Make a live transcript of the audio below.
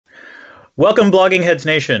Welcome, Blogging Heads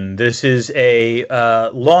Nation. This is a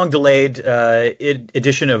long-delayed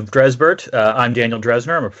edition of Drezburt. I'm Daniel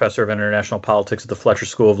Drezner. I'm a professor of international politics at the Fletcher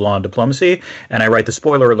School of Law and Diplomacy, and I write the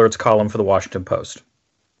Spoiler Alerts column for the Washington Post.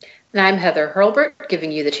 And I'm Heather Hurlburt,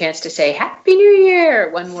 giving you the chance to say Happy New Year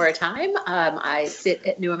one more time. I sit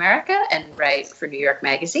at New America and write for New York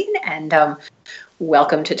Magazine, and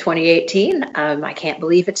welcome to 2018. I can't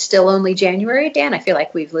believe it's still only January. Dan, I feel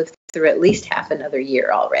like we've lived through at least half another year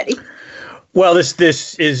already. Well,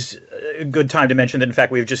 this is a good time to mention that, in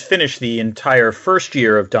fact, we've just finished the entire first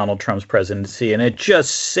year of Donald Trump's presidency, and it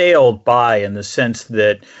just sailed by in the sense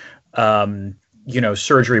that,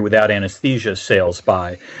 surgery without anesthesia sails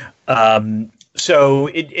by. So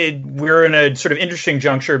we're in a sort of interesting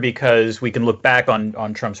juncture because we can look back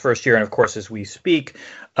on Trump's first year, and of course, as we speak,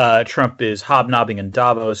 Trump is hobnobbing in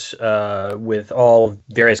Davos with all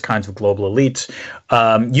various kinds of global elites.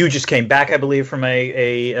 You just came back, I believe, from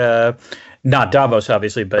a not Davos,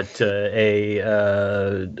 obviously, but what's the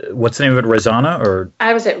name of it? Razana, or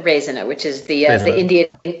I was at Razana, which is the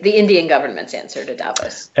Indian government's answer to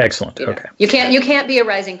Davos. Excellent. Okay. You can't be a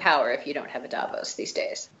rising power if you don't have a Davos these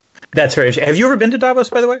days. That's very interesting. Have you ever been to Davos,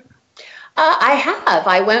 by the way? I have.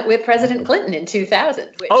 I went with President Clinton in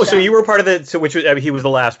 2000. So you were part of it. So he was the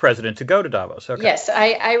last president to go to Davos. Okay. Yes,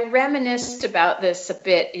 I reminisced about this a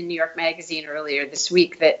bit in New York Magazine earlier this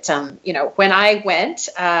week. That when I went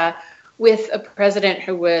with a president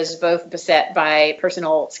who was both beset by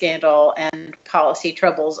personal scandal and policy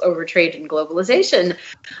troubles over trade and globalization,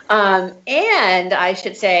 and I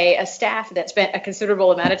should say a staff that spent a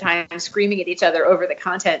considerable amount of time screaming at each other over the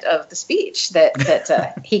content of the speech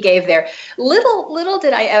that he gave there. Little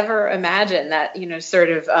did I ever imagine that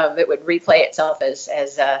it would replay itself as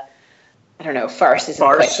I don't know, farce isn't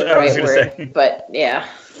quite the right word, but yeah.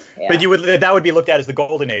 But that would be looked at as the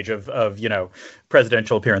golden age of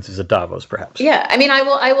presidential appearances at Davos, perhaps. Yeah, I mean,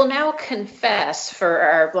 I will now confess for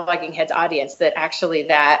our Blogging Heads audience that actually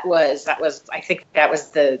that was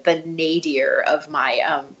the nadir of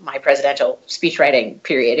my my presidential speech writing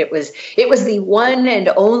period. It was the one and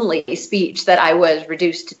only speech that I was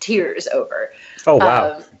reduced to tears over. Oh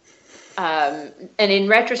wow. And in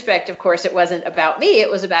retrospect, of course, it wasn't about me.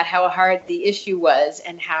 It was about how hard the issue was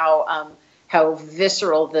and how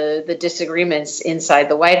visceral the disagreements inside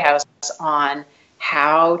the White House on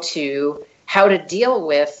how to deal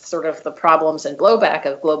with sort of the problems and blowback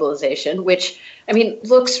of globalization, which I mean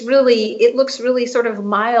looks really sort of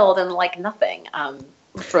mild and like nothing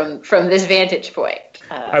from this vantage point.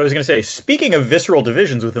 I was going to say, speaking of visceral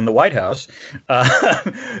divisions within the White House,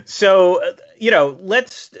 let's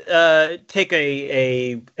take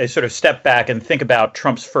a sort of step back and think about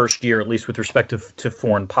Trump's first year, at least with respect to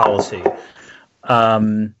foreign policy.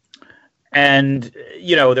 There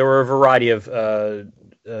were a variety of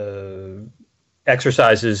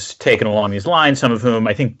exercises taken along these lines, some of whom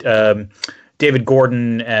I think David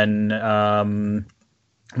Gordon and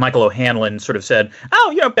Michael O'Hanlon sort of said,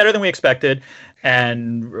 better than we expected.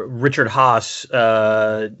 And Richard Haas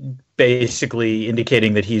basically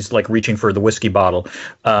indicating that he's like reaching for the whiskey bottle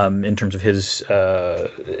in terms of his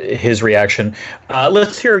reaction.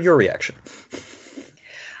 Let's hear your reaction.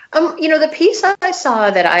 The piece I saw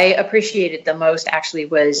that I appreciated the most actually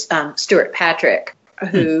was Stuart Patrick,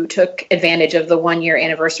 who took advantage of the 1-year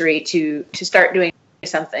anniversary to start doing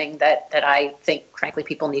something that I think, frankly,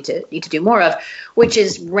 people need to do more of, which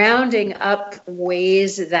is rounding up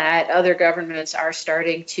ways that other governments are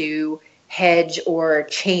starting to hedge or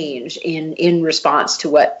change in response to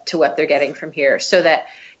what they're getting from here. So that,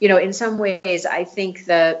 in some ways, I think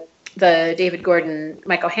the David Gordon,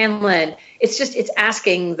 Michael Hanlon, it's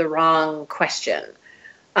asking the wrong question.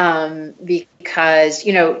 Because,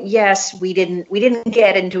 yes, we didn't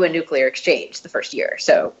get into a nuclear exchange the first year.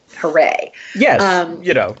 So hooray. Yes.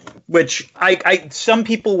 Which some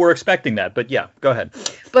people were expecting that, but yeah, go ahead.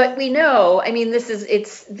 But we know, I mean,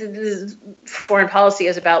 foreign policy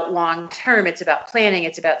is about long term. It's about planning.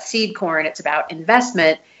 It's about seed corn. It's about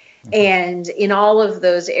investment. And in all of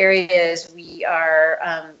those areas, we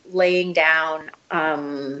are laying down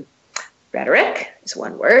rhetoric is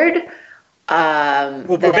one word.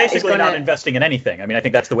 We're basically not investing in anything. I mean, I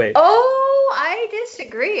think that's the way. Oh, I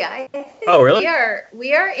disagree. I think really?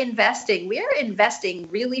 We are investing. We are investing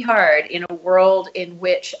really hard in a world in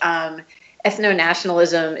which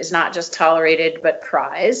ethno-nationalism is not just tolerated but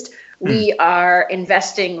prized. We are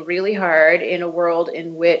investing really hard in a world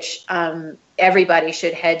in which everybody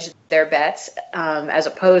should hedge their bets, as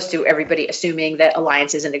opposed to everybody assuming that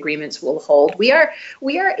alliances and agreements will hold. We are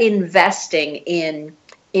investing in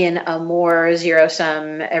in a more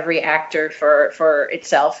zero-sum, every actor for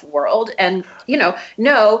itself world. And,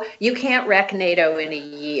 no, you can't wreck NATO in a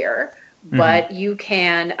year, but you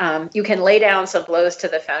can lay down some blows to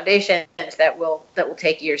the foundations that will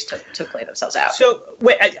take years to play themselves out. So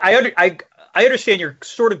wait, I understand you're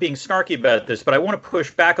sort of being snarky about this, but I want to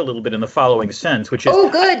push back a little bit in the following sense, which is... Oh,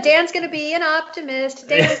 good. Dan's going to be an optimist.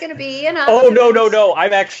 Dan's going to be an optimist. Oh, no.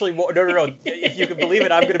 I'm actually... No. If you can believe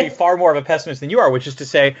it, I'm going to be far more of a pessimist than you are, which is to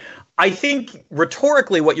say, I think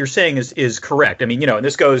rhetorically what you're saying is correct. I mean, and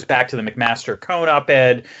this goes back to the McMaster-Cohn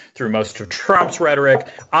op-ed, through most of Trump's rhetoric,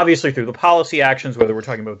 obviously through the policy actions, whether we're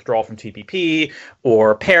talking about withdrawal from TPP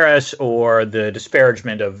or Paris or the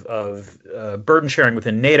disparagement of burden sharing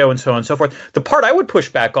within NATO and so on and so forth. The part I would push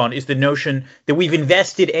back on is the notion that we've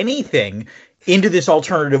invested anything into this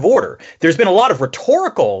alternative order. There's been a lot of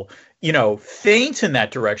rhetorical feints in that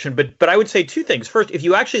direction. But I would say two things. First, if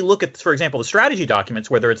you actually look at, for example, the strategy documents,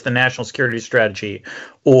 whether it's the national security strategy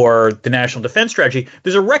or the national defense strategy,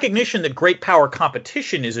 there's a recognition that great power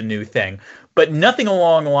competition is a new thing, but nothing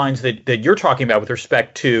along the lines that you're talking about with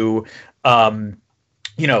respect to, the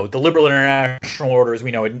liberal international order as we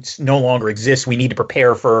know it no longer exists. We need to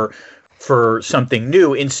prepare for something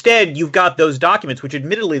new. Instead, you've got those documents, which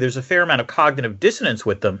admittedly there's a fair amount of cognitive dissonance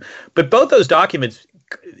with them, but both those documents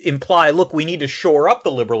imply, look, we need to shore up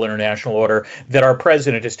the liberal international order that our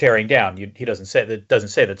president is tearing down. He doesn't say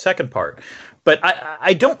that second part. But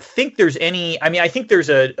I don't think there's any. I mean, I think there's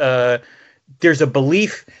a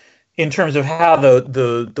belief in terms of how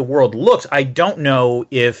the world looks. I don't know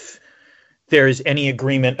if there's any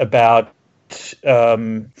agreement about.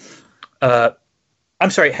 I'm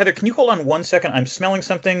sorry, Heather, can you hold on 1 second? I'm smelling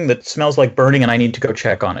something that smells like burning, and I need to go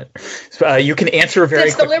check on it. So, you can answer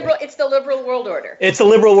very quickly. It's the liberal world order. It's the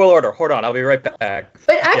liberal world order. Hold on, I'll be right back.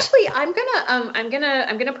 But actually, yeah. I'm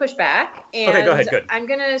gonna push back, and okay, go ahead. Good. I'm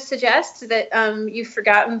gonna suggest that you've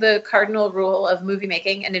forgotten the cardinal rule of movie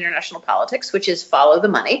making and international politics, which is follow the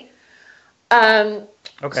money.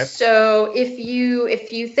 Okay. So if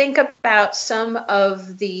you think about some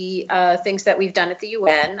of the things that we've done at the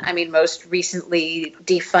UN, I mean, most recently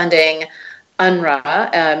defunding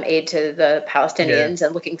UNRWA, aid to the Palestinians,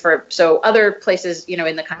 and looking for other places,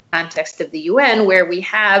 in the context of the UN where we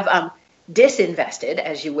have disinvested,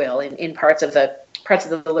 as you will, in parts of the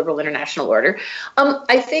liberal international order.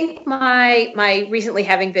 I think my recently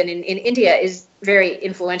having been in India is very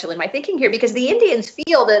influential in my thinking here, because the Indians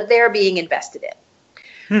feel that they're being invested in.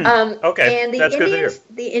 Okay, and that's good to hear.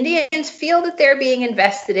 The Indians feel that they're being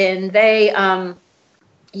invested in. They, I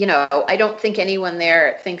don't think anyone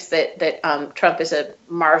there thinks that Trump is a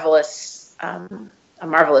marvelous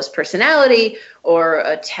personality or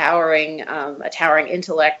a towering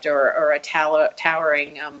intellect or a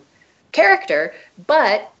towering character,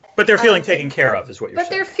 but they're feeling taken care of, is what you're saying.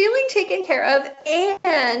 But they're feeling taken care of,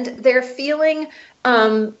 and they're feeling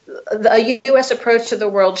the U.S. approach to the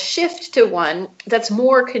world shift to one that's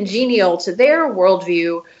more congenial to their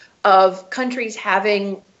worldview of countries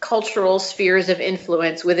having cultural spheres of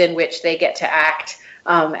influence within which they get to act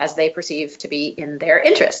as they perceive to be in their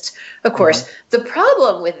interests. Of course, the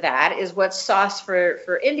problem with that is what's sauce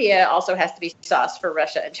for India also has to be sauce for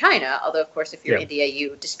Russia and China, although, of course, if you're India,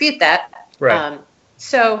 you dispute that. Right.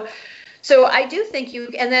 So I do think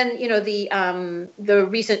and then the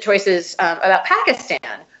recent choices about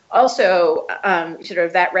Pakistan also sort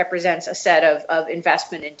of that represents a set of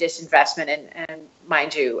investment and disinvestment, and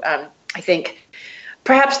mind you, I think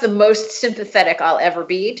perhaps the most sympathetic I'll ever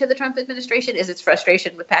be to the Trump administration is its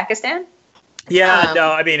frustration with Pakistan. Yeah,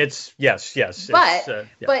 no, I mean yes.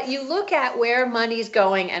 But you look at where money's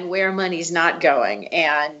going and where money's not going,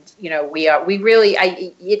 and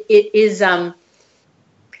it is.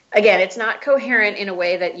 Again, it's not coherent in a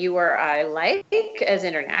way that you or I like as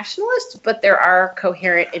internationalists, but there are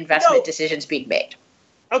coherent investment decisions being made.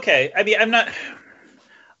 Okay. I mean, I'm not...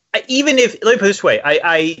 Even if... Let me put it this way.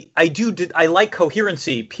 I like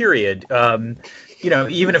coherency, period.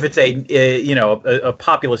 Even if it's a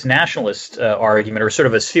populist nationalist argument or sort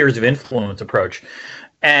of a spheres of influence approach.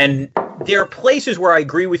 And there are places where I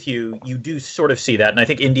agree with you. You do sort of see that. And I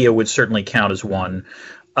think India would certainly count as one.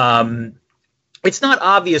 It's not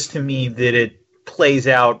obvious to me that it plays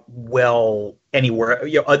out well anywhere,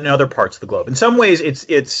 in other parts of the globe. In some ways,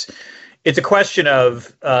 it's a question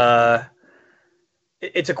of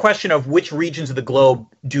which regions of the globe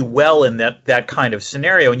do well in that kind of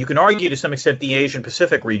scenario. And you can argue to some extent the Asian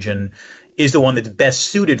Pacific region is the one that's best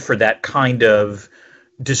suited for that kind of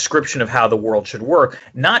description of how the world should work.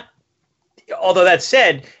 Although that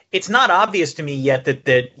said, it's not obvious to me yet that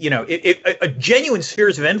a genuine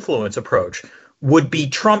spheres of influence approach would be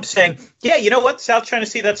Trump saying, yeah, you know what, South China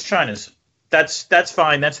Sea, that's China's. That's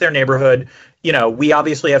fine. That's their neighborhood. We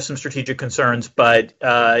obviously have some strategic concerns, but,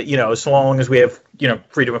 so long as we have,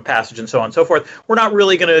 freedom of passage and so on and so forth, we're not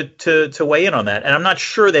really going to weigh in on that. And I'm not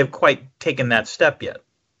sure they've quite taken that step yet.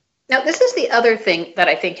 Now, this is the other thing that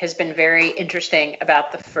I think has been very interesting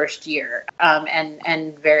about the first year,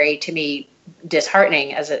 and very, to me,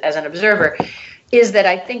 disheartening as an observer, is that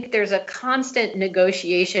I think there's a constant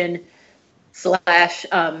negotiation /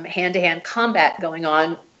 hand-to-hand combat going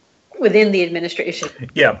on within the administration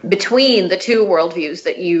between the two worldviews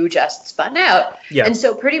that you just spun out. Yeah. And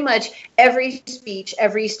so pretty much every speech,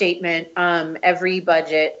 every statement, every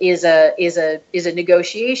budget is a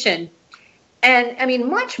negotiation. And I mean,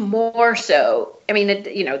 much more so. I mean,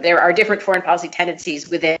 there are different foreign policy tendencies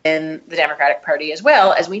within the Democratic Party as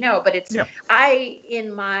well, as we know. But it's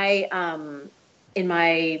in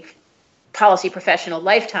my policy professional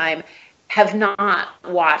lifetime, have not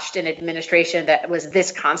watched an administration that was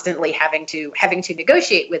this constantly having to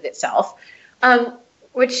negotiate with itself,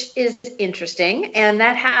 which is interesting. And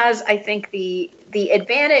that has, I think, the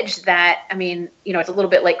advantage that, it's a little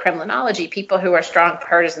bit like Kremlinology. People who are strong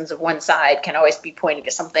partisans of one side can always be pointing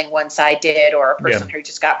to something one side did, or a person who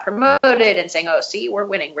just got promoted and saying, oh, see, we're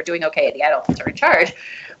winning, we're doing okay, the adults are in charge.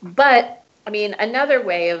 But, another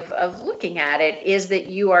way of looking at it is that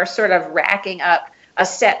you are sort of racking up a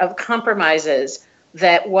set of compromises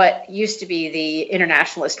that what used to be the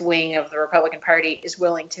internationalist wing of the Republican Party is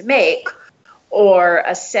willing to make, or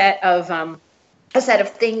a set of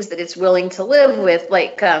things that it's willing to live with.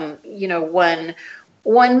 Like, one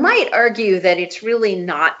might argue that it's really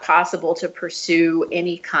not possible to pursue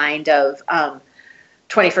any kind of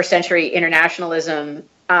 21st century internationalism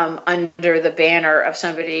under the banner of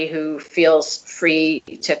somebody who feels free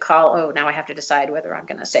to call, now I have to decide whether I'm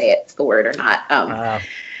going to say it's the word or not.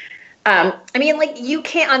 You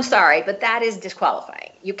can't, I'm sorry, but that is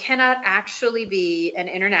disqualifying. You cannot actually be an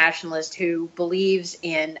internationalist who believes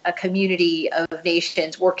in a community of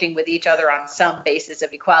nations working with each other on some basis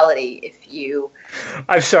of equality if you...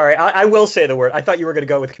 I'm sorry, I will say the word. I thought you were going to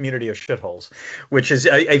go with community of shitholes, which is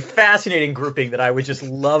a fascinating grouping that I would just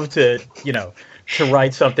love to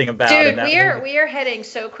write something about. Dude, we are heading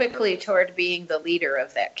so quickly toward being the leader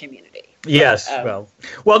of that community. Yes, no.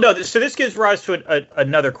 So this gives rise to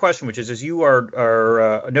another question, which is, as you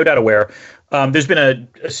are no doubt aware, there's been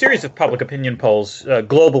a series of public opinion polls,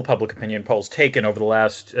 global public opinion polls, taken over the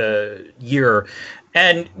last year,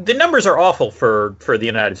 and the numbers are awful for the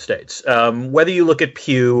United States. Whether you look at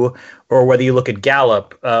Pew or whether you look at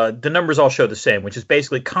Gallup, the numbers all show the same, which is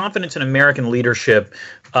basically confidence in American leadership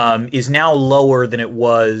is now lower than it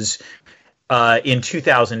was in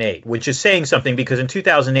 2008, which is saying something, because in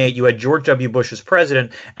 2008 you had George W. Bush as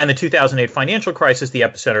president, and the 2008 financial crisis, the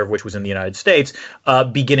epicenter of which was in the United States,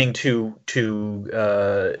 beginning to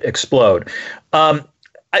explode.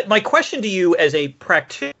 My question to you as a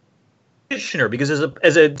practitioner, because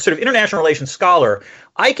as a sort of international relations scholar,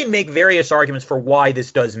 I can make various arguments for why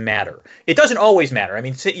this does matter. It doesn't always matter.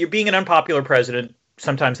 You're being an unpopular president.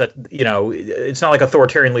 Sometimes that, it's not like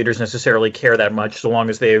authoritarian leaders necessarily care that much, so long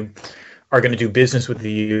as they are going to do business with the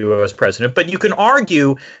U.S. president. But you can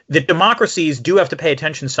argue that democracies do have to pay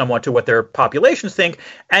attention somewhat to what their populations think.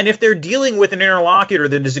 And if they're dealing with an interlocutor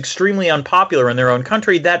that is extremely unpopular in their own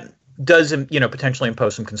country, that does, potentially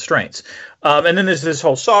impose some constraints. And then there's this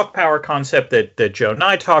whole soft power concept that Joe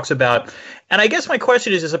Nye talks about. And I guess my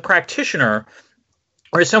question is, as a practitioner,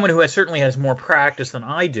 or as someone who certainly has more practice than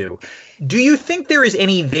I do you think there is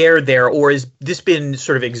any there, or has this been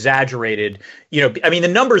sort of exaggerated?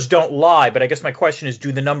 The numbers don't lie, but I guess my question is,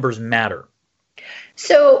 do the numbers matter?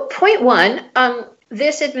 So, point one,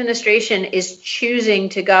 this administration is choosing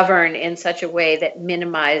to govern in such a way that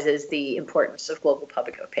minimizes the importance of global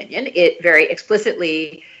public opinion. It very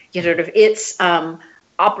explicitly, its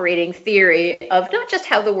operating theory of not just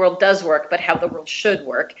how the world does work, but how the world should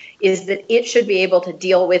work, is that it should be able to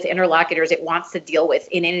deal with interlocutors it wants to deal with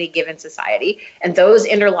in any given society. And those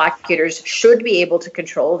interlocutors should be able to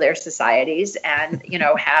control their societies and,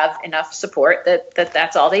 have enough support that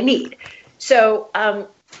that's all they need. So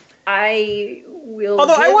I will.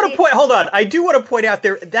 Although I want to point, hold on, I do want to point out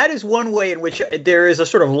that is one way in which there is a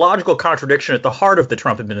sort of logical contradiction at the heart of the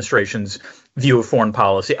Trump administration's view of foreign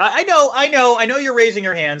policy. I know you're raising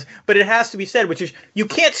your hands, but it has to be said, which is you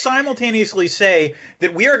can't simultaneously say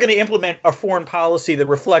that we are going to implement a foreign policy that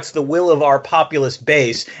reflects the will of our populist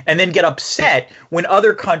base and then get upset when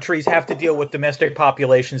other countries have to deal with domestic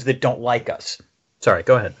populations that don't like us. Sorry,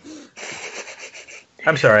 go ahead.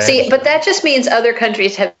 I'm sorry. See, but that just means other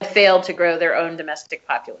countries have failed to grow their own domestic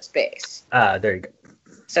populist base. There you go.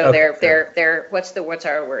 So Okay. they're what's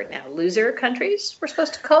our word now? Loser countries, we're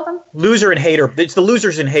supposed to call them? Loser and hater. It's the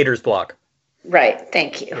losers and haters block. Right.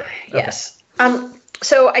 Thank you. Yeah. Okay. Yes.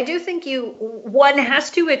 So I do think one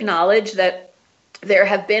has to acknowledge that there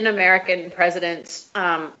have been American presidents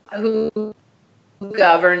who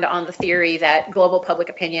governed on the theory that global public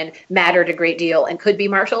opinion mattered a great deal and could be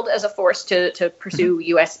marshaled as a force to pursue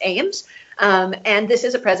U.S. aims. And this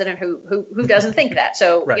is a president who doesn't think that.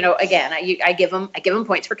 So, Right. Again, I give him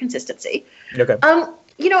points for consistency. Okay.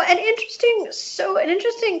 An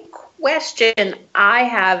interesting question I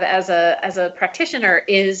have as a practitioner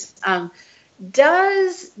is,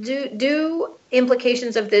 do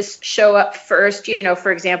implications of this show up first?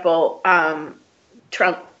 For example,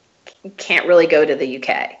 Trump can't really go to the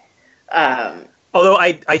UK. Although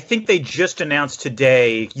I think they just announced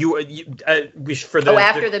today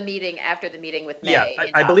after the meeting with May. Yeah,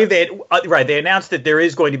 I believe they announced that there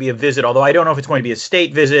is going to be a visit, although I don't know if it's going to be a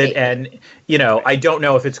state visit, and I don't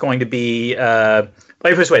know if it's going to be. Let me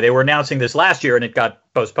put it this way: they were announcing this last year and it got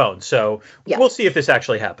postponed, so we'll see if this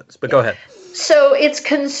actually happens. But go ahead. So it's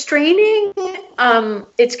constraining.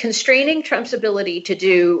 It's constraining Trump's ability to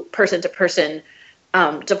do person-to-person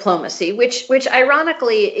diplomacy, which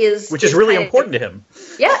ironically is really important to him.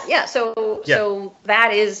 Yeah. So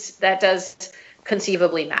that does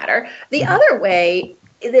conceively matter. The other way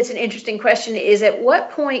that's an interesting question is, at what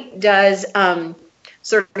point does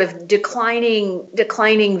sort of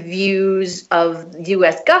declining views of the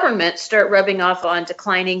U.S. government start rubbing off on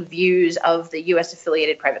declining views of the U.S.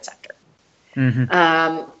 affiliated private sector? Mm-hmm.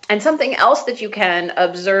 And something else that you can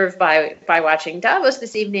observe by watching Davos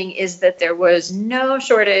this evening is that there was no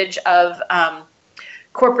shortage of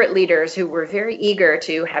corporate leaders who were very eager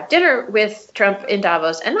to have dinner with Trump in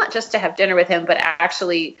Davos, and not just to have dinner with him, but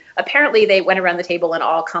actually, apparently they went around the table and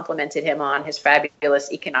all complimented him on his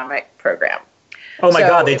fabulous economic program. Oh my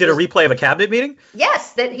God, they did a replay of a cabinet meeting?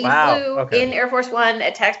 Yes, that he flew in Air Force One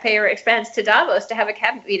at taxpayer expense to Davos to have a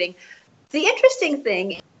cabinet meeting. The interesting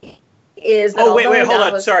thing is that hold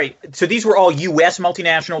on. Sorry. So these were all U.S.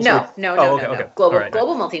 multinationals? No.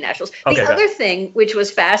 Global multinationals. The other thing, which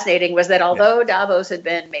was fascinating, was that although Davos had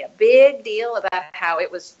made a big deal about how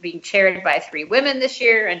it was being chaired by 3 women this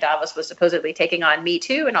year, and Davos was supposedly taking on Me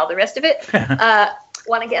Too and all the rest of it,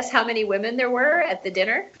 want to guess how many women there were at the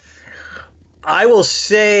dinner? I will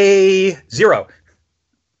say 0.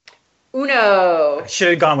 Uno. I should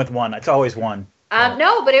have gone with 1. It's always 1.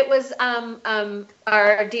 No, but it was our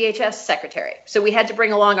DHS secretary. So we had to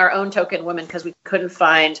bring along our own token woman because we couldn't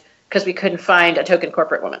find a token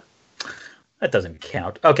corporate woman. That doesn't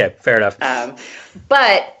count. Okay, fair enough.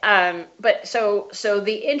 But so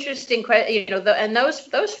the interesting question, and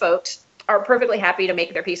those folks are perfectly happy to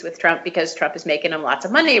make their peace with Trump because Trump is making them lots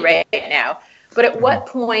of money right now. But at what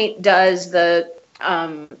point does the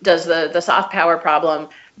soft power problem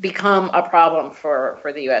become a problem for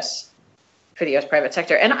the U.S. for the U.S. private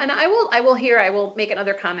sector? And I will make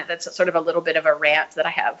another comment that's sort of a little bit of a rant that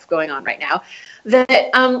I have going on right now.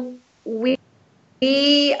 That we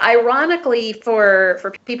ironically,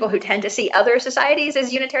 for people who tend to see other societies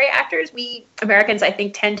as unitary actors, we Americans, I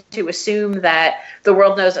think, tend to assume that the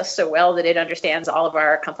world knows us so well that it understands all of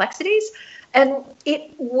our complexities. And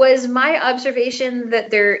it was my observation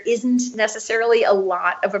that there isn't necessarily a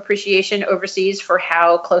lot of appreciation overseas for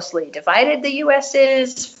how closely divided the U.S.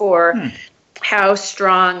 is, for how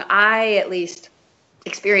strong I, at least,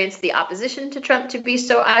 experienced the opposition to Trump to be.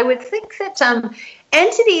 So I would think that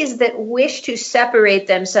entities that wish to separate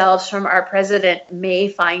themselves from our president may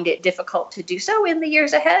find it difficult to do so in the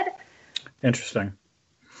years ahead. Interesting.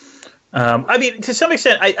 I mean, to some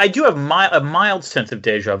extent, I do have a mild sense of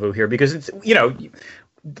deja vu here because it's,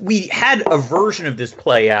 we had a version of this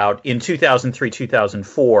play out in 2003,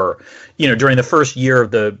 2004, during the first year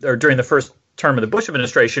during the first term of the Bush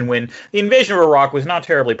administration, when the invasion of Iraq was not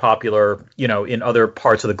terribly popular, in other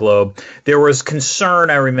parts of the globe. There was concern,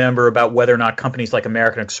 I remember, about whether or not companies like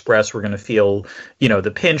American Express were going to feel,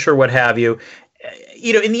 the pinch or what have you.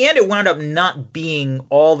 In the end, it wound up not being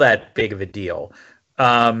all that big of a deal.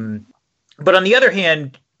 But on the other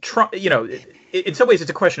hand, Trump, in some ways, it's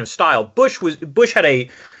a question of style. Bush had a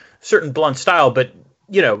certain blunt style, but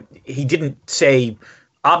he didn't say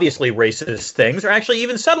obviously racist things, or actually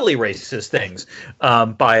even subtly racist things,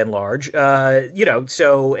 by and large.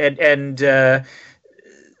 So in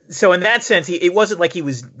that sense, it wasn't like he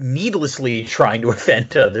was needlessly trying to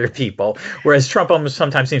offend other people, whereas Trump almost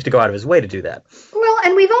sometimes seems to go out of his way to do that. Well,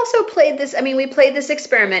 and we've also played this. I mean, we played this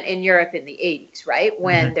experiment in Europe in the 80s, right?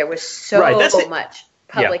 When there was so much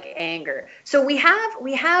public anger. So we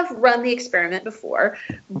have run the experiment before,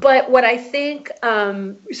 but what I think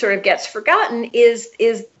sort of gets forgotten is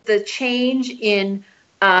the change in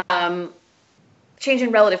relative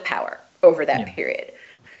power over that period.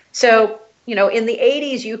 So, you know, in the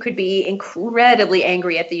 80s, you could be incredibly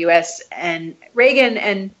angry at the U.S. and Reagan,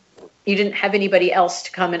 and you didn't have anybody else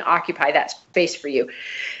to come and occupy that space for you.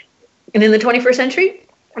 And in the 21st century,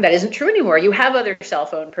 that isn't true anymore. You have other cell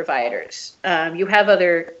phone providers. You have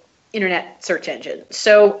other internet search engines.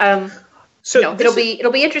 So, you know,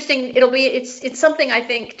 it'll be interesting. It's something I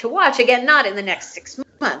think to watch. Again, not in the next 6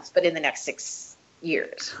 months, but in the next 6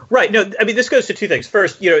 years. Right. No, I mean, this goes to two things.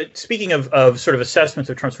 First, you know, speaking of sort of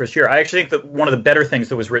assessments of Trump's first year, I actually think that one of the better things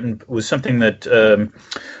that was written was something that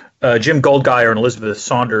Jim Goldgeier and Elizabeth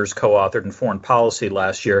Saunders co-authored in Foreign Policy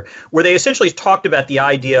last year, where they essentially talked about the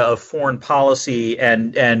idea of foreign policy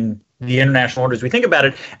and the international order, as we think about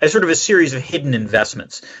it, as sort of a series of hidden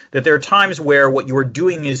investments. That there are times where what you are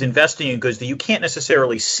doing is investing in goods that you can't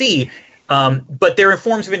necessarily see, but they're in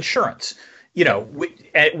forms of insurance. You know,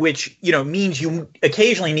 which you know means you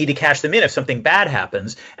occasionally need to cash them in if something bad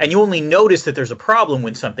happens, and you only notice that there's a problem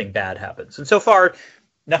when something bad happens. And so far,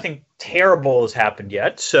 nothing terrible has happened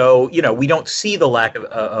yet, so you know we don't see the lack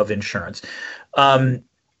of insurance, and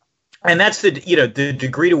that's the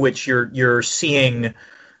degree to which you're seeing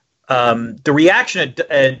the reaction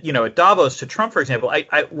at Davos to Trump, for example.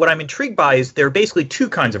 What I'm intrigued by is there are basically two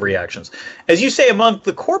kinds of reactions, as you say, among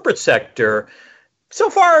the corporate sector. So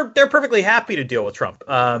far, they're perfectly happy to deal with Trump,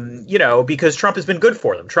 because Trump has been good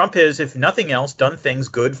for them. Trump has, if nothing else, done things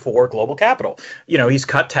good for global capital. You know, he's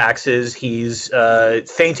cut taxes. He's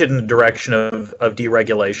feinted in the direction of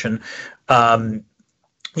deregulation.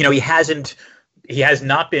 He has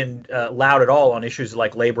not been loud at all on issues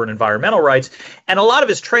like labor and environmental rights. And a lot of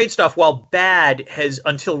his trade stuff, while bad, has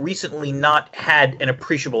until recently not had an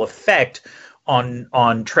appreciable effect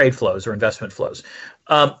on trade flows or investment flows.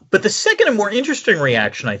 But the second and more interesting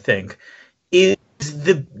reaction, I think, is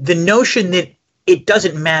the notion that it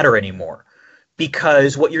doesn't matter anymore,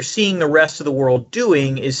 because what you're seeing the rest of the world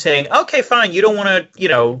doing is saying, okay, fine, you don't want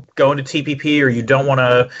to, go into TPP, or you don't want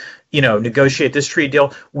to, negotiate this trade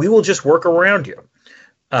deal. We will just work around you.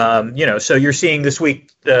 So you're seeing this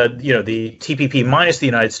week, the TPP minus the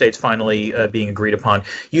United States finally being agreed upon.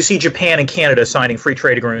 You see Japan and Canada signing free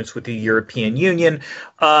trade agreements with the European Union.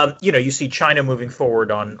 You see China moving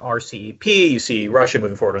forward on RCEP. You see Russia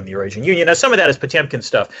moving forward on the Eurasian Union. Now, some of that is Potemkin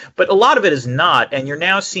stuff, but a lot of it is not. And you're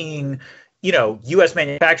now seeing, U.S.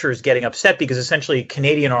 manufacturers getting upset because essentially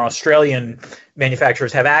Canadian or Australian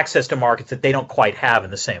manufacturers have access to markets that they don't quite have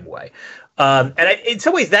in the same way. In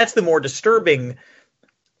some ways, that's the more disturbing.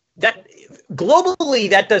 That globally,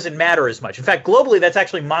 that doesn't matter as much. In fact, globally, that's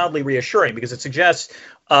actually mildly reassuring, because it suggests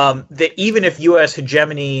that even if U.S.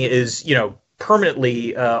 hegemony is,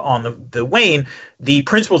 permanently on the wane, the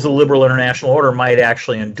principles of the liberal international order might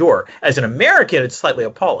actually endure. As an American, it's slightly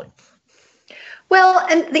appalling. Well,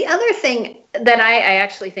 and the other thing that I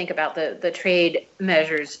actually think about the trade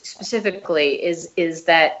measures specifically is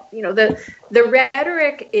that, the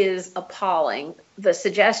rhetoric is appalling. The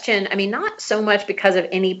suggestion, not so much because of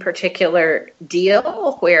any particular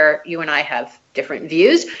deal where you and I have different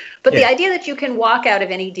views, but the idea that you can walk out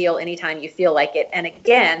of any deal anytime you feel like it, and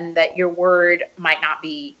again, that your word might not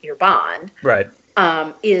be your bond, right?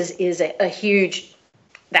 Is a huge.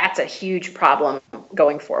 That's a huge problem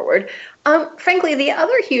going forward. Frankly, the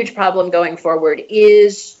other huge problem going forward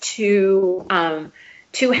is to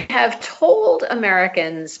have told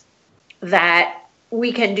Americans that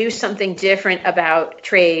we can do something different about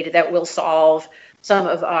trade that will solve some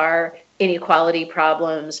of our inequality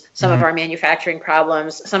problems, some of our manufacturing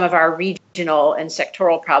problems, some of our regional and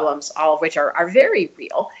sectoral problems, all of which are very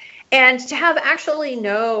real. And to have actually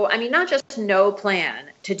not just no plan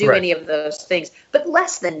to do any of those things, but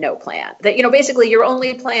less than no plan. That, basically your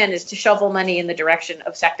only plan is to shovel money in the direction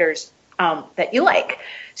of sectors that you like.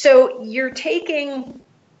 So you're taking,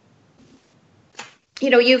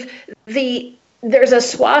 there's a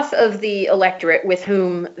swath of the electorate with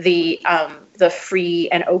whom the free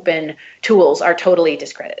and open tools are totally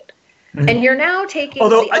discredited. Mm-hmm. And you're now taking I'm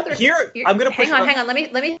going to hang on. Let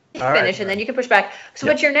me finish, and then you can push back. So,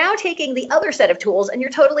 but you're now taking the other set of tools, and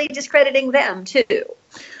you're totally discrediting them too.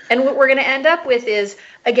 And what we're going to end up with is,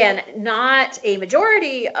 again, not a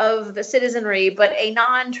majority of the citizenry, but a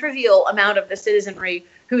non-trivial amount of the citizenry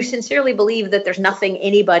who sincerely believe that there's nothing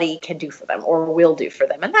anybody can do for them or will do for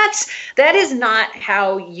them, and that is not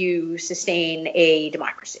how you sustain a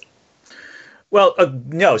democracy. Well,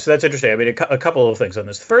 no. So that's interesting. I mean, a couple of things on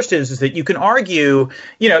this. The first is that you can argue,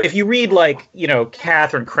 if you read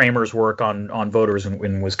Catherine Kramer's work on voters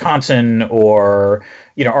in Wisconsin, or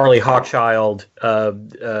Arlie Hochschild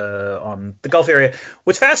on the Gulf area.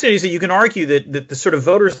 What's fascinating is that you can argue that the sort of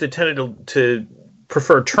voters that tended to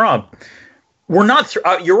prefer Trump were not.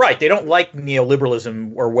 You're right. They don't like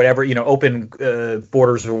neoliberalism or whatever. Open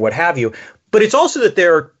borders or what have you. But it's also that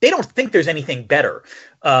they don't think there's anything better.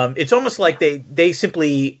 It's almost like they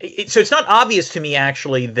simply so it's not obvious to me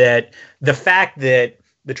actually that the fact that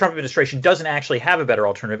the Trump administration doesn't actually have a better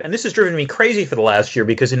alternative, and this has driven me crazy for the last year,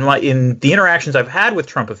 because in the interactions I've had with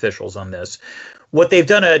Trump officials on this, what they've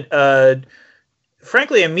done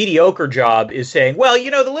frankly a mediocre job is saying, well,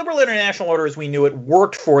 the liberal international order as we knew it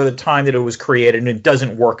worked for the time that it was created, and it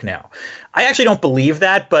doesn't work now. I actually don't believe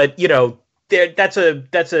that, but that's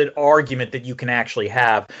an argument that you can actually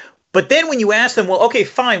have. But then when you ask them, well, okay,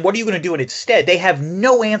 fine, what are you going to do instead? They have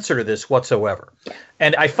no answer to this whatsoever.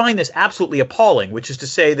 And I find this absolutely appalling, which is to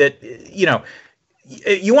say that,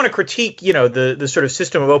 you want to critique, the sort of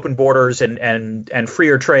system of open borders and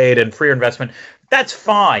freer trade and freer investment. That's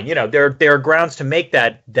fine. There are grounds to make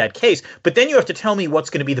that case. But then you have to tell me what's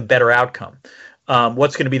going to be the better outcome.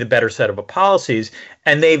 What's going to be the better set of policies.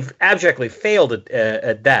 And they've abjectly failed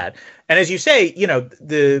at that. And as you say,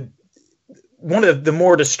 one of the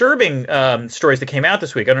more disturbing stories that came out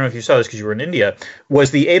this week, I don't know if you saw this because you were in India,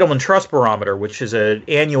 was the Edelman Trust Barometer, which is an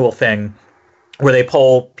annual thing where they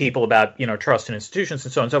poll people about, trust in institutions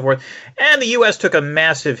and so on and so forth. And the U.S. took a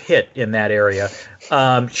massive hit in that area,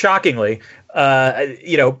 shockingly. I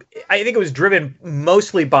think it was driven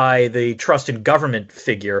mostly by the trust in government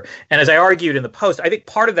figure. And as I argued in the Post, I think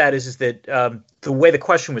part of that is that the way the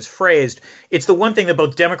question was phrased, it's the one thing that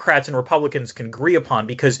both Democrats and Republicans can agree upon,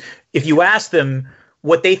 because if you ask them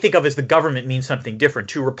what they think of as the government means something different.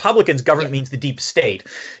 To Republicans, government means the deep state.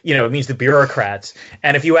 It means the bureaucrats.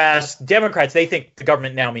 And if you ask Democrats, they think the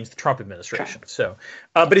government now means the Trump administration. So,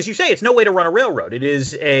 but as you say, it's no way to run a railroad. It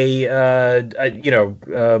is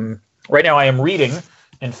right now I am reading,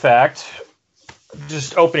 in fact,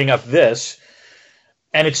 just opening up this,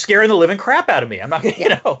 and it's scaring the living crap out of me. I'm not going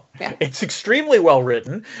to, It's extremely well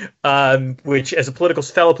written, which as a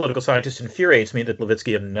fellow political scientist infuriates me that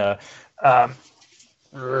Levitsky and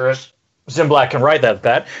Zimblak can write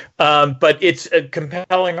that. But it's a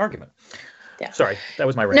compelling argument. Yeah. Sorry, that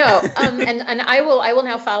was my rant. No, and I will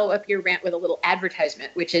now follow up your rant with a little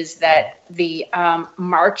advertisement, which is that the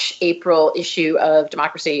March-April issue of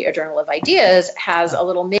Democracy, a Journal of Ideas, has a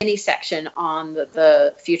little mini section on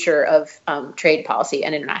the future of trade policy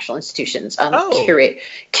and international institutions,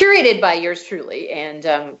 curated by yours truly and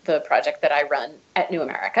the project that I run at New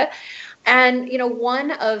America. And,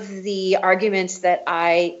 one of the arguments that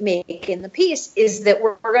I make in the piece is that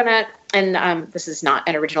we're going to, and this is not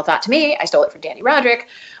an original thought to me, I stole it from Danny Roderick,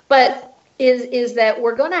 but is that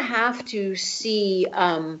we're going to have to see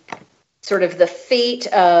sort of the fate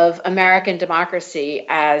of American democracy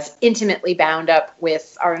as intimately bound up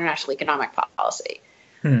with our international economic policy.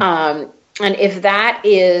 And if that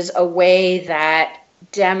is a way that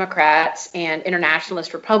Democrats and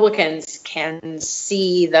internationalist Republicans can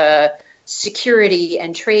see the security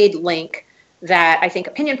and trade link that I think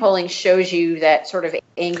opinion polling shows you that sort of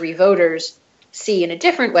angry voters see in a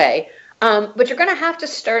different way. But you're going to have to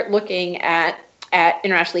start looking at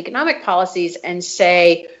international economic policies and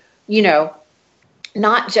say,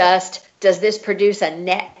 not just does this produce a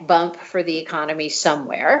net bump for the economy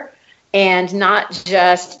somewhere, and not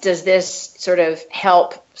just does this sort of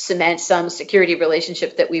help cement some security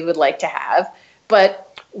relationship that we would like to have, but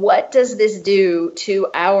what does this do to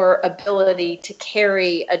our ability to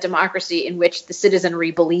carry a democracy in which the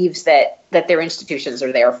citizenry believes that their institutions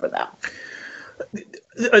are there for them?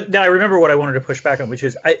 Now, I remember what I wanted to push back on, which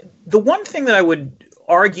is the one thing that I would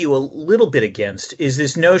argue a little bit against is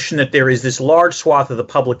this notion that there is this large swath of the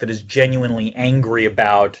public that is genuinely angry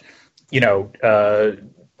about,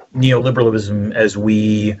 neoliberalism as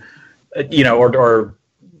we, or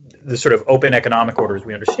the sort of open economic order as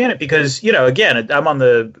we understand it, because, again, I'm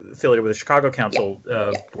affiliated with the Chicago Council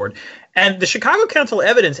board, and the Chicago Council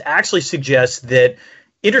evidence actually suggests that,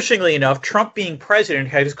 interestingly enough, Trump being president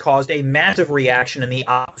has caused a massive reaction in the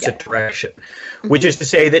opposite direction, which is to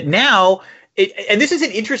say that now, and this is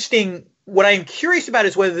an interesting, what I'm curious about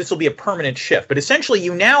is whether this will be a permanent shift, but essentially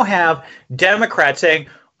you now have Democrats saying,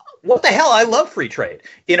 what the hell, I love free trade,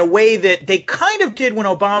 in a way that they kind of did when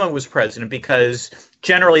Obama was president, because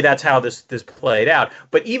generally that's how this played out,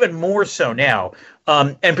 but even more so now.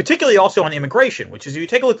 And particularly also on immigration, which is, if you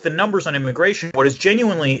take a look at the numbers on immigration, what has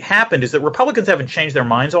genuinely happened is that Republicans haven't changed their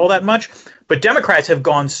minds all that much, but Democrats have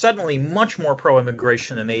gone suddenly much more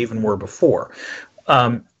pro-immigration than they even were before.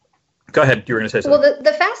 Go ahead. You were going to say something. Well,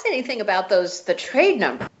 the fascinating thing about the trade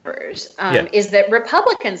numbers is that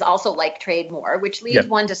Republicans also like trade more, which leads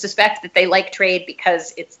one to suspect that they like trade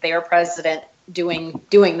because it's their president doing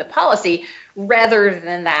the policy, rather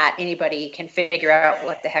than that anybody can figure out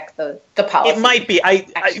what the heck the policy. It might be. I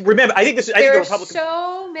remember. I think this. There are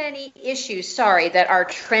so many issues. Sorry, that are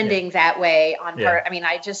trending that way on part. I mean,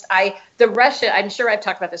 the Russia. I'm sure I've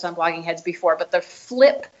talked about this on Blogging Heads before, but the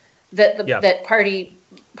flip that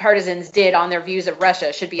partisans did on their views of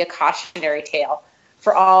Russia should be a cautionary tale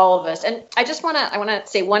for all of us. And I want to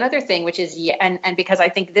say one other thing, which is and because I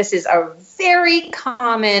think this is a very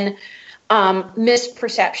common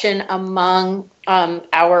misperception among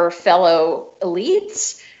our fellow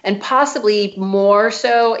elites, and possibly more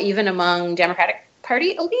so even among Democratic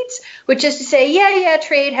Party elites, which is to say,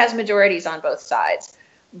 trade has majorities on both sides.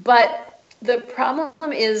 But the problem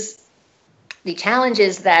is, the challenge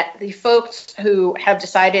is that the folks who have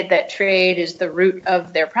decided that trade is the root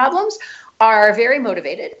of their problems are very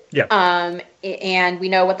motivated. And we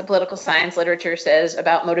know what the political science literature says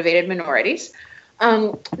about motivated minorities.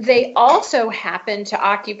 They also happen to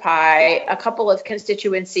occupy a couple of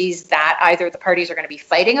constituencies that either the parties are going to be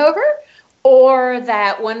fighting over, or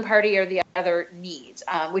that one party or the other needs,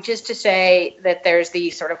 which is to say that there's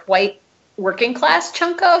the sort of white working class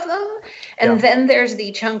chunk of them, and then there's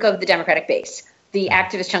the chunk of the Democratic base, the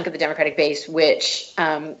activist chunk of the Democratic base, which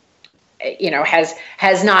has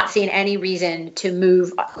not seen any reason to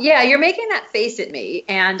move. Yeah, you're making that face at me,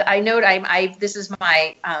 and I know this is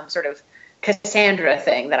my sort of Cassandra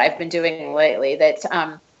thing that I've been doing lately,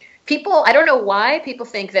 that people, I don't know why people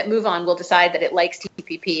think that Move On will decide that it likes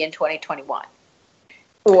TPP in 2021.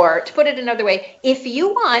 Or to put it another way, if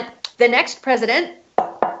you want the next president,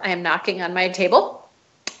 I am knocking on my table,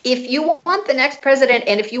 if you want the next president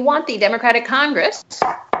and if you want the Democratic Congress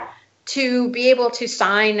to be able to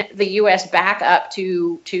sign the U.S. back up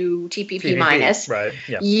to TPP minus,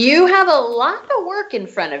 you have a lot of work in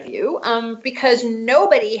front of you, because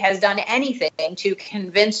nobody has done anything to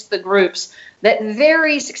convince the groups that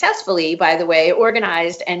very successfully, by the way,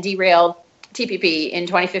 organized and derailed TPP in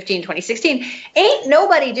 2015, 2016. Ain't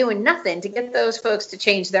nobody doing nothing to get those folks to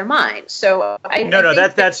change their minds. So your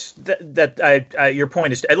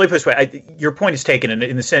point is, let me put it this way, your point is taken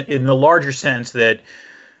in the larger sense that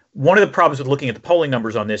one of the problems with looking at the polling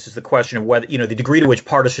numbers on this is the question of whether, the degree to which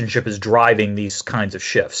partisanship is driving these kinds of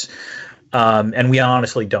shifts. And we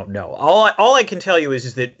honestly don't know. All I can tell you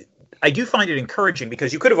is that I do find it encouraging,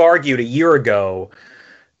 because you could have argued a year ago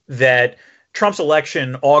that Trump's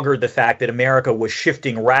election augured the fact that America was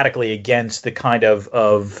shifting radically against the kind of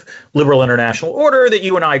liberal international order that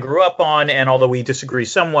you and I grew up on, and although we disagree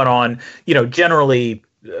somewhat on, generally,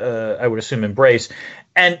 I would assume, embrace.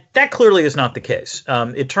 And that clearly is not the case.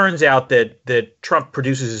 It turns out that Trump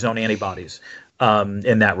produces his own antibodies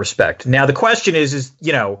in that respect. Now, the question is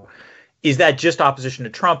that just opposition to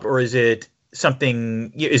Trump, or is it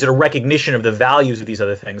something? Is it a recognition of the values of these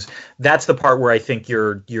other things? That's the part where I think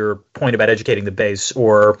your point about educating the base,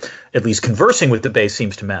 or at least conversing with the base,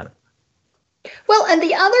 seems to matter. Well, and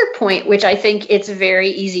the other point, which I think it's very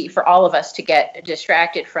easy for all of us to get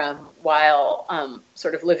distracted from while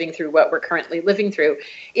sort of living through what we're currently living through,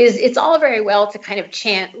 is it's all very well to kind of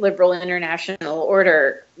chant liberal international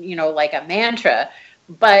order, like a mantra.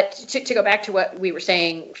 But to go back to what we were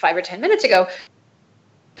saying 5 or 10 minutes ago,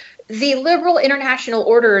 the liberal international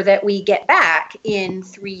order that we get back in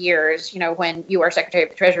 3 years, when you are Secretary of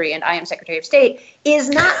the Treasury and I am Secretary of State, is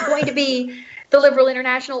not going to be the liberal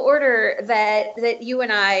international order that you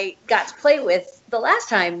and I got to play with the last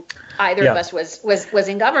time either of us was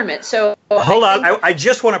in government. So hold on, I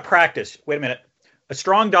just want to practice. Wait a minute. A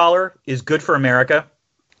strong dollar is good for America,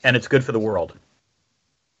 and it's good for the world.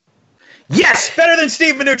 Yes, better than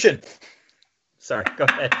Steve Mnuchin. Sorry, go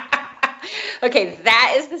ahead. Okay,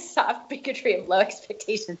 that is the soft bigotry of low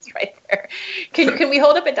expectations right there. Can we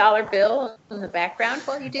hold up a dollar bill in the background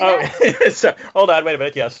while you do that? So, hold on, wait a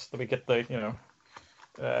minute. Yes, let me get the,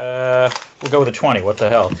 we'll go with a 20. What the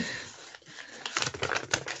hell?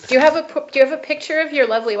 Do you have a picture of your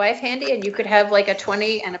lovely wife handy, and you could have like a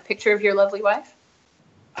 20 and a picture of your lovely wife?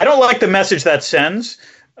 I don't like the message that sends,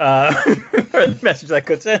 the message I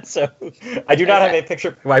could send. So I do not have a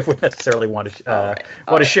picture my wife would necessarily want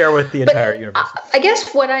to share with the entire universe. I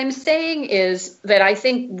guess what I'm saying is that I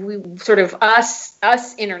think we sort of us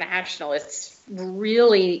internationalists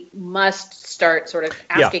really must start sort of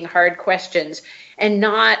asking hard questions and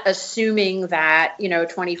not assuming that,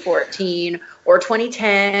 2014 or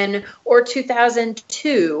 2010 or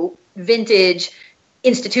 2002 vintage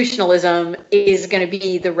institutionalism is going to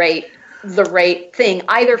be the right thing,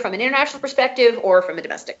 either from an international perspective or from a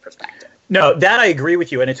domestic perspective. No, that I agree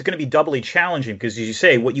with you, and it's going to be doubly challenging because, as you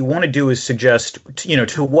say, what you want to do is suggest,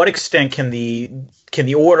 to what extent can the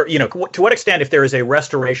order, to what extent, if there is a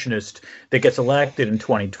restorationist that gets elected in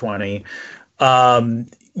 2020,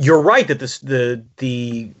 you're right that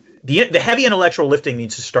the heavy intellectual lifting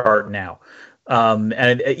needs to start now,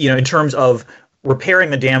 and in terms of repairing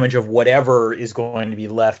the damage of whatever is going to be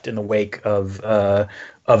left in the wake of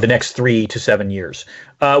the next 3 to 7 years,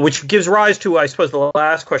 which gives rise to, I suppose, the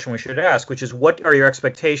last question we should ask, which is, what are your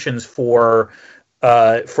expectations for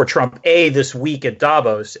Trump, A, this week at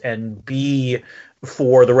Davos, and B,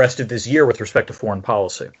 for the rest of this year with respect to foreign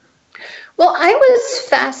policy? Well, I was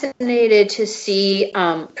fascinated to see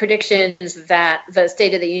predictions that the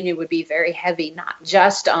State of the Union would be very heavy, not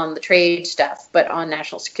just on the trade stuff, but on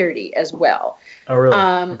national security as well. Oh, really?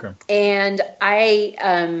 Okay. And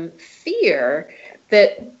I fear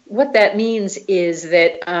that what that means is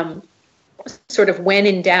that sort of when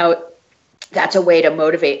in doubt, that's a way to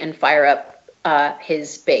motivate and fire up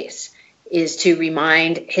his base, is to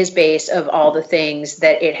remind his base of all the things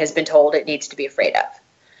that it has been told it needs to be afraid of.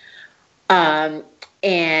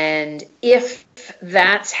 And if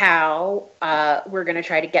that's how we're going to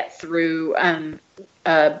try to get through a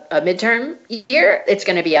midterm year, it's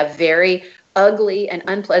going to be a very ugly and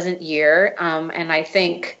unpleasant year. And I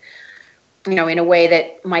think, in a way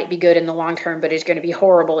that might be good in the long term, but is going to be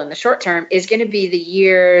horrible in the short term, is going to be the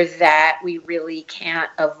year that we really can't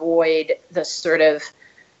avoid the sort of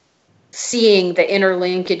seeing the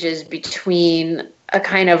interlinkages between a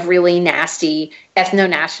kind of really nasty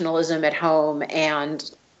ethno-nationalism at home and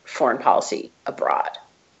foreign policy abroad.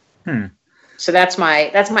 So that's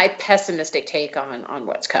my pessimistic take on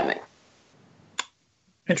what's coming.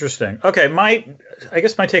 Interesting. Okay, I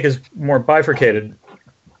guess my take is more bifurcated,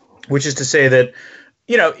 which is to say that,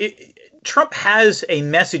 Trump has a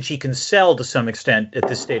message he can sell to some extent at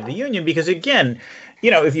this State of the Union, because again,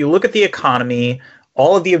 if you look at the economy,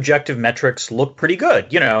 all of the objective metrics look pretty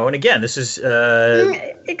good, and again, this is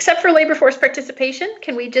except for labor force participation.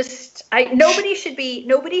 Can we just? Nobody should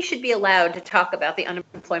be allowed to talk about the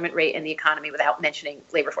unemployment rate and the economy without mentioning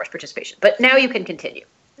labor force participation. But now you can continue.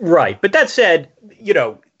 Right, but that said,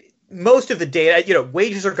 most of the data,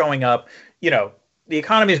 wages are going up, the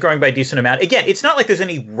economy is growing by a decent amount. Again, it's not like there's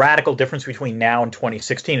any radical difference between now and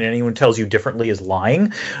 2016, and anyone tells you differently is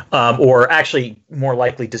lying, or actually more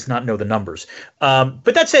likely does not know the numbers. But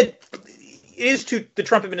that said, it is to the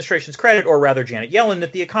Trump administration's credit, or rather Janet Yellen,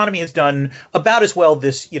 that the economy has done about as well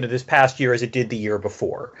this past year as it did the year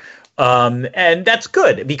before. And that's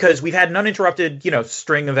good, because we've had an uninterrupted,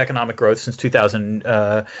 string of economic growth since the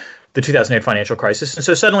 2008 financial crisis.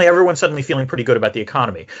 And so everyone's feeling pretty good about the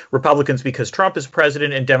economy. Republicans because Trump is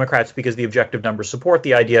president, and Democrats because the objective numbers support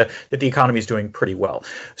the idea that the economy is doing pretty well.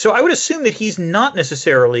 So I would assume that he's not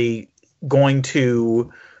necessarily going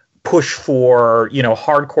to push for,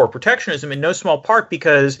 hardcore protectionism, in no small part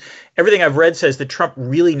because everything I've read says that Trump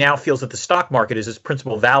really now feels that the stock market is his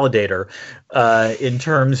principal validator in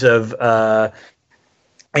terms of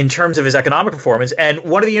his economic performance. And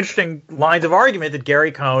one of the interesting lines of argument that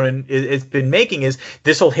Gary Cohn has been making is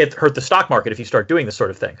this will hurt the stock market if you start doing this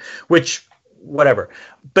sort of thing, which, whatever.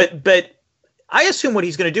 But I assume what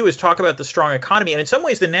he's going to do is talk about the strong economy. And in some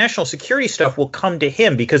ways, the national security stuff will come to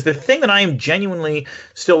him, because the thing that I am genuinely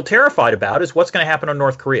still terrified about is what's going to happen on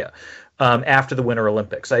North Korea after the Winter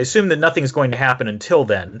Olympics. I assume that nothing's going to happen until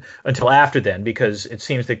after then, because it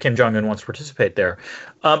seems that Kim Jong-un wants to participate there.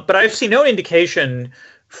 But I've seen no indication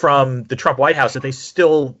from the Trump White House that they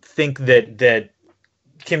still think that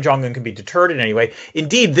Kim Jong-un can be deterred in any way.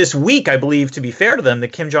 Indeed, this week, I believe, to be fair to them, that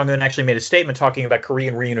Kim Jong-un actually made a statement talking about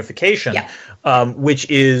Korean reunification, which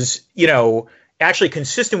is, actually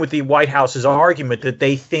consistent with the White House's argument that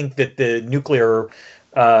they think that the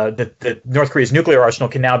that North Korea's nuclear arsenal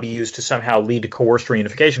can now be used to somehow lead to coerced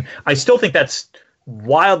reunification. I still think that's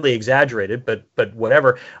wildly exaggerated, but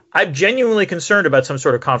whatever. I'm genuinely concerned about some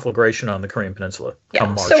sort of conflagration on the Korean Peninsula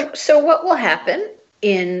come March. So what will happen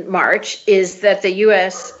in March is that the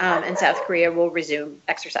U.S. And South Korea will resume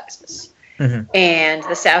exercises. Mm-hmm. And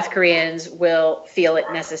the South Koreans will feel it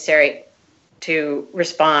necessary to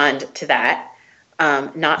respond to that.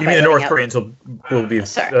 not. You mean the North Koreans will be?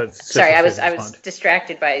 Sorry, I was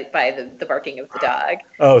distracted by the barking of the dog.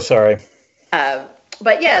 Oh, sorry.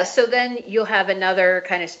 But yeah, so then you'll have another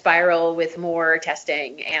kind of spiral with more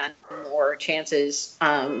testing and more chances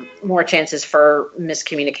for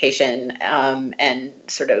miscommunication and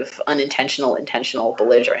sort of intentional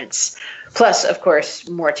belligerence. Plus, of course,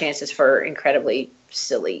 more chances for incredibly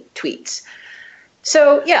silly tweets.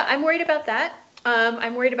 So yeah, I'm worried about that.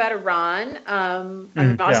 I'm worried about Iran.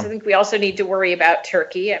 I think we also need to worry about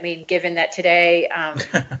Turkey. I mean, given that today,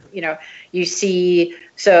 you see,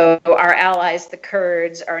 so our allies, the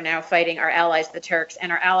Kurds, are now fighting our allies, the Turks,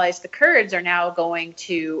 and our allies, the Kurds, are now going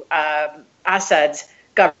to Assad's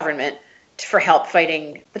government for help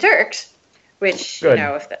fighting the Turks, which,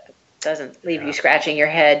 if that doesn't leave you scratching your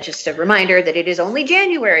head, just a reminder that it is only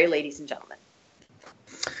January, ladies and gentlemen.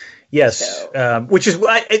 Yes, which is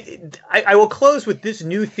why I will close with this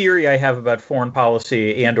new theory I have about foreign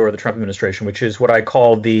policy and or the Trump administration, which is what I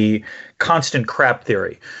call the constant crap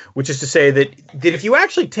theory, which is to say that if you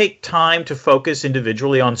actually take time to focus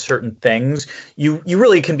individually on certain things, you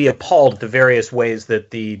really can be appalled at the various ways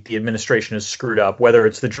that the administration is screwed up, whether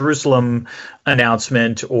it's the Jerusalem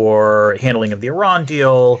announcement or handling of the Iran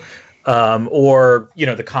deal, or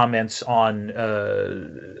the comments on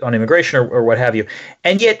immigration or what have you,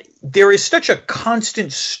 and yet there is such a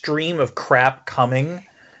constant stream of crap coming,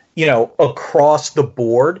 across the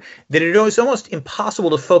board that it is almost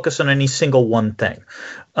impossible to focus on any single one thing.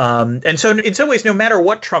 And so, in some ways, no matter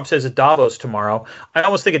what Trump says at Davos tomorrow, I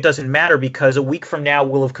almost think it doesn't matter because a week from now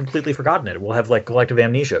we'll have completely forgotten it. We'll have collective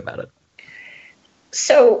amnesia about it.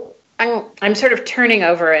 So I'm sort of turning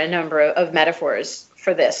over a number of metaphors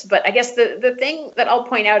for this, but I guess the thing that I'll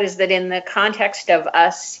point out is that in the context of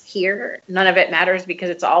us here, none of it matters because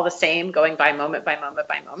it's all the same, going by moment by moment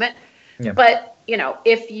by moment. Yeah. But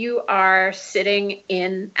if you are sitting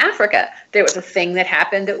in Africa, there was a thing that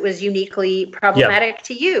happened that was uniquely problematic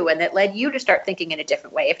to you and that led you to start thinking in a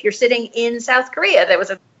different way. If you're sitting in South Korea, there was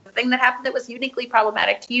a thing that happened that was uniquely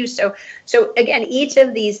problematic to you. So again, each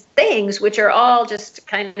of these things, which are all just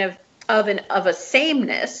kind of a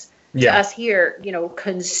sameness to us here,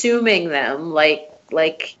 consuming them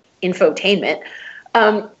like infotainment.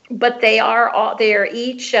 But they are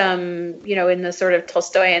each, in the sort of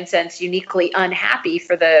Tolstoyan sense, uniquely unhappy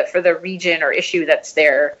for the region or issue that's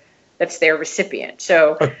their recipient.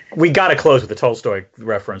 So we got to close with the Tolstoy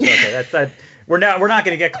reference. Okay, that we're not going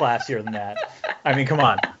to get classier than that. I mean, come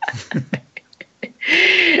on.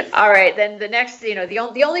 All right, then the next, the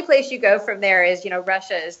only place you go from there is,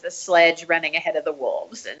 Russia is the sledge running ahead of the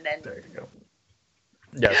wolves, and then there you go.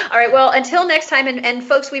 Yes. All right. Well, until next time, and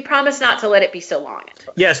folks, we promise not to let it be so long.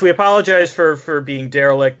 Yes, we apologize for being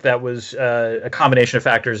derelict. That was a combination of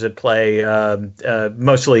factors at play,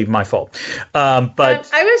 mostly my fault. But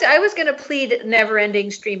I was going to plead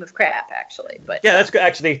never-ending stream of crap, actually. But yeah,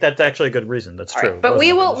 that's actually a good reason. That's true. Right. But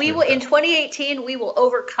we will in 2018 we will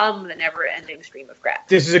overcome the never-ending stream of crap.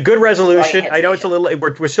 This is a good resolution. I know it's a little.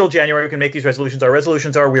 We're still January. We can make these resolutions. Our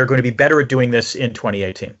resolutions are we are going to be better at doing this in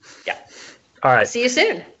 2018. Yeah. All right. See you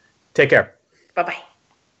soon. Take care. Bye-bye.